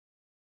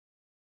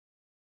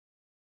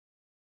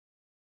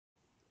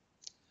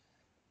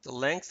The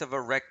length of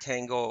a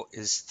rectangle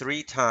is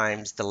 3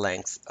 times the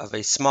length of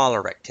a smaller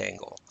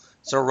rectangle.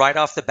 So right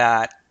off the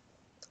bat,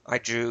 I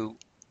drew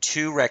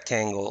 2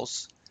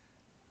 rectangles,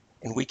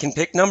 and we can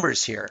pick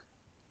numbers here.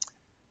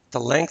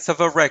 The length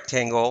of a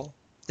rectangle,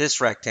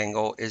 this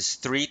rectangle, is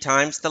 3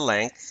 times the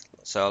length.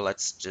 So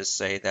let's just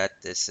say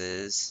that this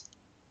is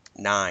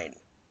 9.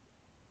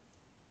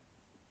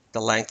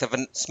 The length of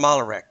a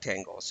smaller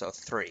rectangle, so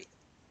 3.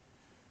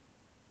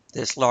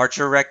 This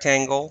larger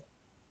rectangle,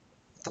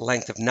 the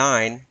length of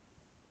 9,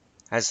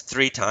 has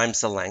 3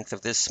 times the length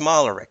of this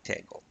smaller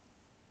rectangle.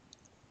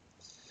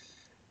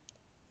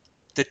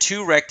 The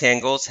 2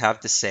 rectangles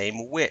have the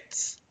same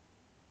width.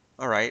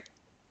 All right,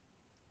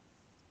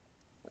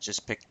 let's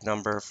just pick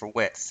number for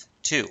width,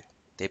 2.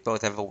 They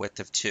both have a width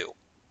of 2.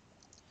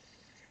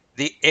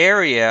 The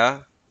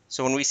area,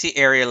 so when we see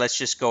area, let's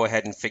just go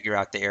ahead and figure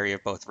out the area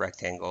of both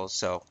rectangles.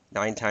 So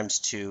 9 times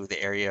 2,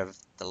 the area of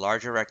the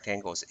larger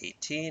rectangle is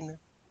 18.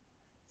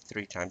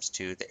 3 times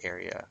 2, the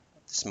area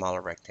of the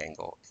smaller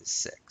rectangle is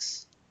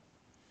 6.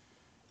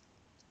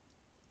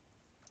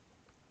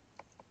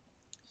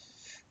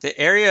 The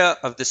area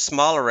of the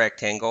smaller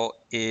rectangle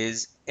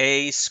is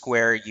a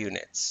square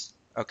units.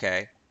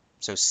 Okay,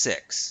 so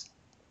 6.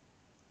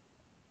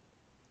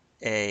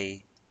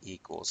 A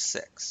equals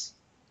 6.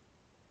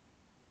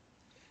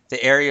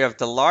 The area of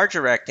the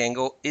larger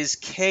rectangle is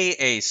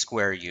Ka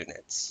square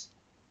units.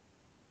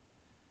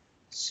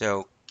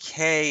 So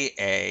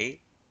Ka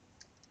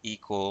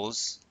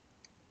equals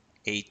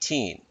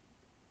 18.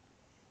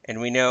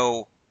 And we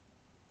know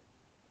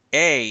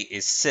A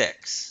is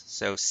 6.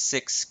 So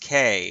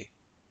 6K,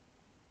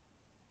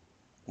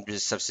 I'm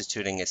just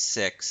substituting a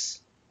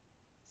 6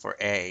 for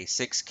A.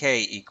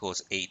 6K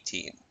equals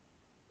 18.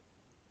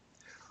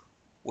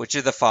 Which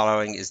of the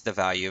following is the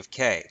value of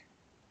K?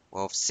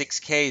 Well, if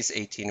 6K is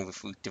 18,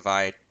 if we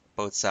divide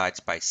both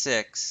sides by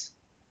 6,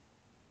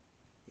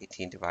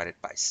 18 divided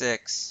by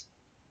 6,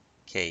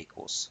 K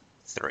equals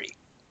 3.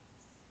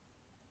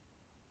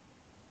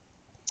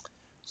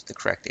 So the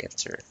correct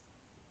answer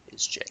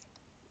is J.